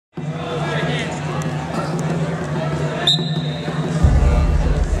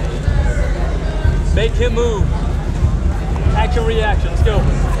Make him move. Action, reaction. Let's go.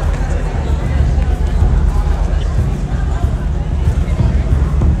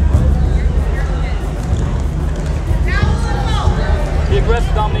 Be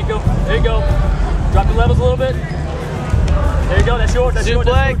aggressive, Dominico. There you go. Drop the levels a little bit. There you go. That's yours. That's yours.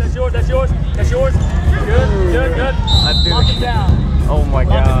 That's yours. That's yours. That's yours. Good. Good. Good. Lock it down. Oh my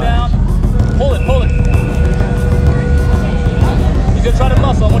God. Lock it down. Pull it. Pull it. He's gonna try to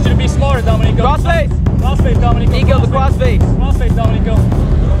muscle. I want you to be smarter, Dominico. Cross face. Cross face, Dominico. Nico, the cross face. Cross face, Dominico.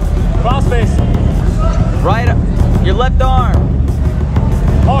 Cross face. Right. Your left arm.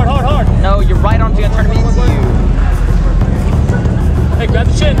 Hard, hard, hard. No, your right arm's gonna turn into you. Hey, grab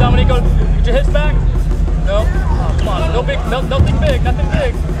the chin, Dominico. Get your hips back. No. Oh, come on. No big. No, nothing big. Nothing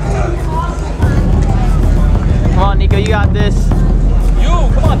big. Come on, Nico. You got this.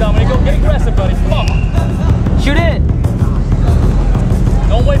 Come on, Dominico. Get aggressive, buddy. Come on. Shoot it.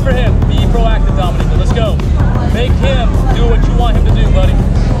 Don't wait for him. Be proactive, Dominico. Let's go. Make him do what you want him to do, buddy.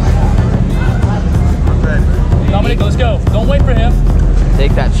 Dominico, let's go. Don't wait for him.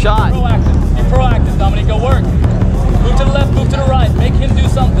 Take that shot. Be proactive. Be proactive, Dominico. Work. Move to the left, move to the right. Make him do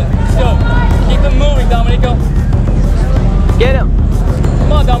something. Let's go. Keep him moving, Dominico. Get him.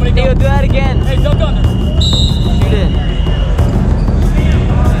 Come on, Dominico. Nico, do that again. Hey, duck under. Shoot it.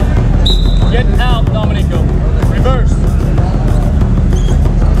 Get out, Dominico. Reverse.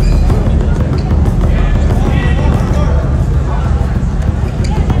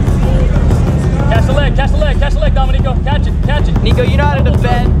 Catch the leg, catch the leg, catch the leg, Dominico. Catch it, catch it. Nico, you know how to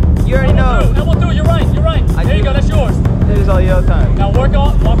defend. You already know. Elbow through, you're right, you're right. There you go, that's yours. Do this all the other time. Now walk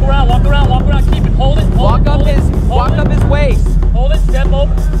around, walk around, keep it, hold it, Walk up his waist. Hold it, step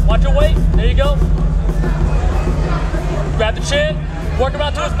over, watch your weight, there you go. Grab the chin, work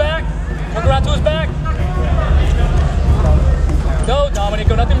around to his back, work around to his back. Go,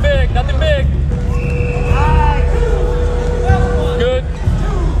 Dominico, nothing big, nothing big. Good.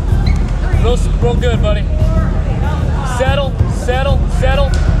 Real good, buddy. Settle, settle, settle.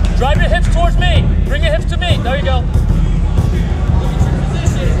 Drive your hips towards me. Bring your hips to me. There you go.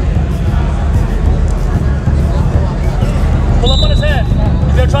 Pull up on his head.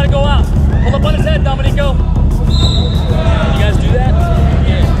 He's gonna try to go out. Pull up on his head, Dominico. You guys do that?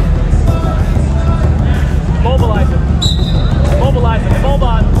 Yeah. Immobilize him. Immobilize him.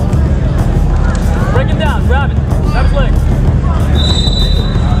 Immobile. Break him down. Grab it. Grab his leg.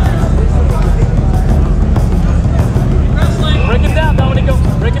 Break him down, Dominico.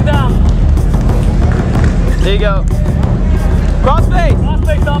 Break him down. There you go. Cross face. Cross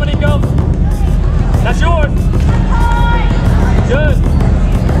face, Dominico. That's yours. Good.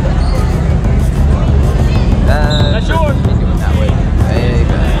 That's yours. That way. Hey,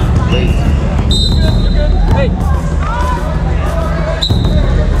 wait. You're good. Hey.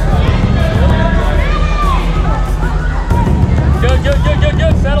 Good, good, good, good,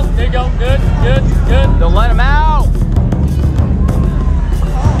 good. Settle. There you go. Good, good, good. Don't let him out.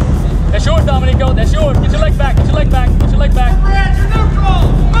 That's yours, Dominico. That's yours. Get your leg back. Get your leg back. Get your leg back. Brad, you're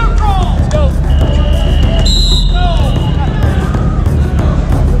neutral. Neutral. Let's go.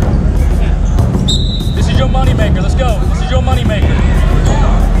 This is your money maker. Let's go. This is your money maker.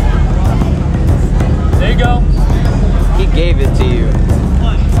 There you go. He gave it to you.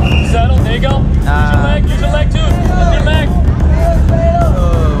 Settle. There you go. Use your leg. Use your leg too. Lift your leg.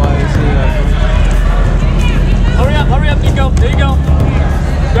 Oh, I see. Hurry up, Nico. There you go.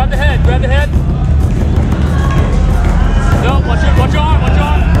 Grab the head. Grab the head.